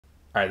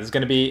All right, this is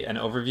going to be an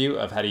overview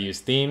of how to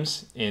use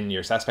themes in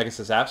your SaaS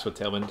Pegasus apps with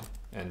Tailwind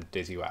and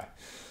DaisyUI.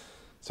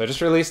 So I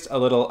just released a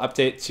little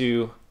update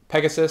to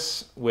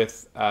Pegasus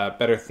with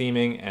better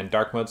theming and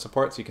dark mode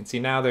support. So you can see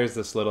now there's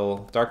this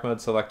little dark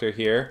mode selector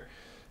here.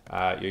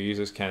 Your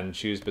users can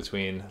choose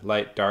between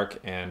light, dark,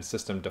 and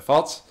system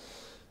defaults.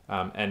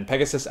 And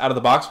Pegasus out of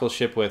the box will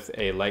ship with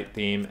a light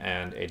theme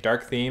and a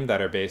dark theme that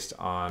are based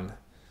on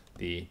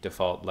the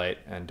default light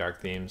and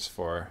dark themes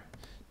for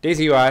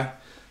DaisyUI.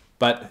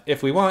 But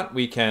if we want,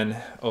 we can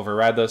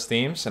override those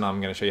themes, and I'm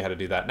going to show you how to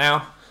do that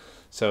now.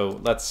 So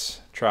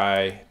let's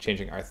try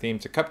changing our theme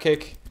to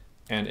Cupcake.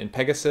 And in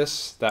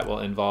Pegasus, that will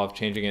involve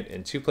changing it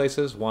in two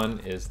places. One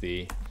is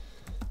the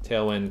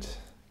Tailwind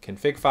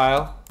config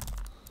file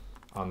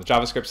on the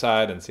JavaScript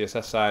side and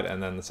CSS side,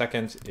 and then the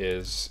second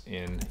is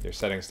in your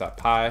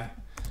settings.py,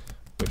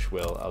 which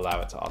will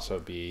allow it to also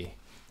be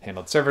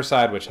handled server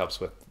side, which helps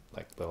with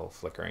like little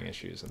flickering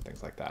issues and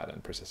things like that,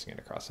 and persisting it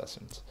across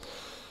sessions.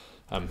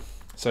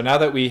 So now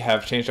that we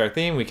have changed our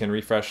theme, we can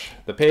refresh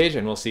the page,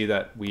 and we'll see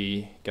that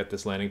we get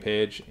this landing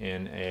page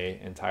in an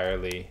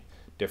entirely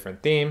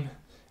different theme.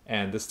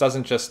 And this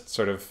doesn't just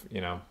sort of,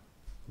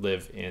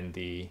 live in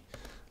the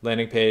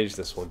landing page.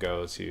 This will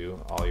go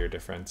to all your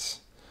different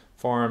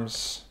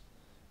forms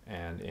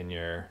and in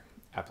your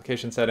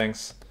application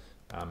settings.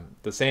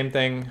 The same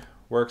thing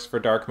works for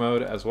dark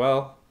mode as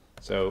well.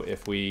 So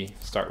if we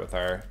start with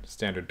our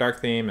standard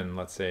dark theme, and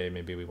let's say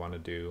maybe we want to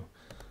do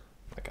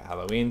like a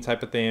Halloween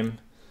type of theme,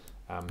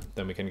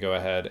 then we can go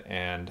ahead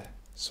and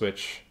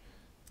switch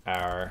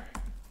our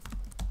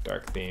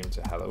dark theme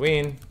to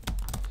Halloween,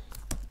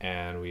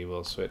 and we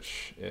will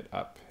switch it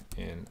up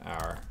in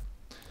our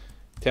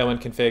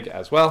Tailwind config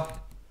as well.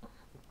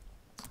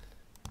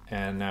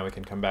 And now we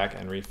can come back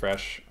and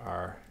refresh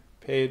our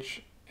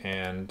page,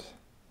 and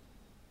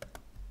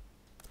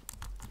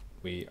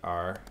we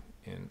are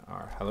in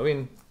our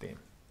Halloween theme.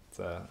 It's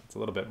a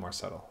little bit more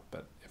subtle,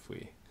 but if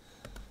we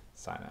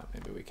sign out,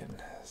 maybe we can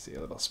see a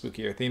little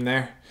spookier theme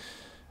there.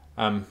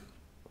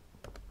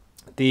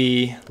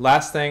 The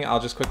last thing I'll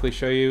just quickly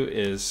show you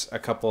is a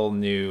couple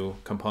new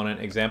component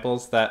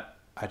examples that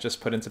I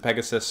just put into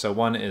Pegasus. So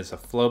one is a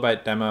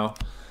Flowbite demo.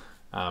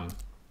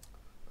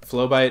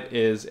 Flowbite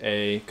is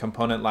a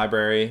component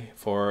library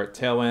for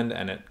Tailwind,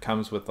 and it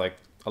comes with like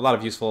a lot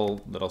of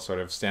useful little sort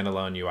of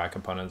standalone UI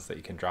components that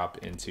you can drop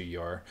into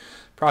your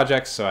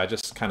projects. So I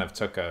just kind of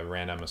took a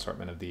random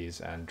assortment of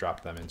these and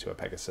dropped them into a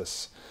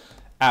Pegasus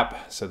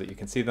app so that you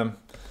can see them.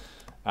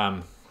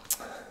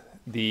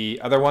 The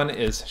other one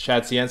is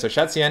shadcn. So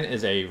shadcn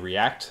is a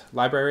React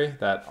library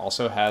that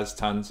also has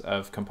tons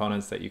of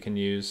components that you can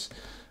use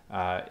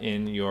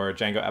in your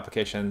Django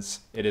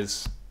applications. It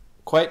is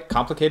quite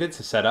complicated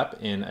to set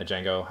up in a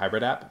Django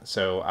hybrid app.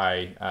 So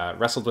I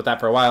wrestled with that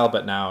for a while,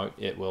 but now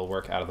it will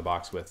work out of the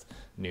box with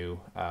new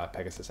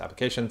Pegasus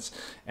applications.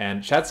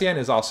 And shadcn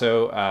is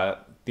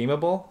also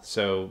themable.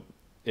 So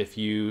if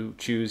you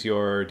choose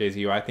your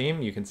DaisyUI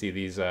theme, you can see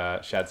these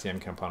shadcn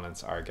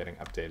components are getting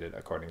updated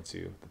according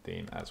to the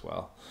theme as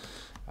well,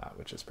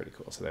 which is pretty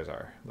cool. So there's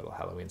our little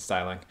Halloween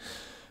styling.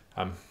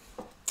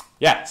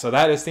 Yeah, so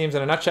that is themes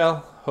in a nutshell.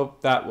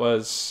 Hope that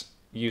was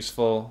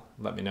useful.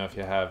 Let me know if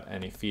you have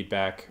any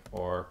feedback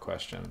or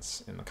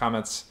questions in the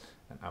comments,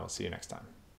 and I will see you next time.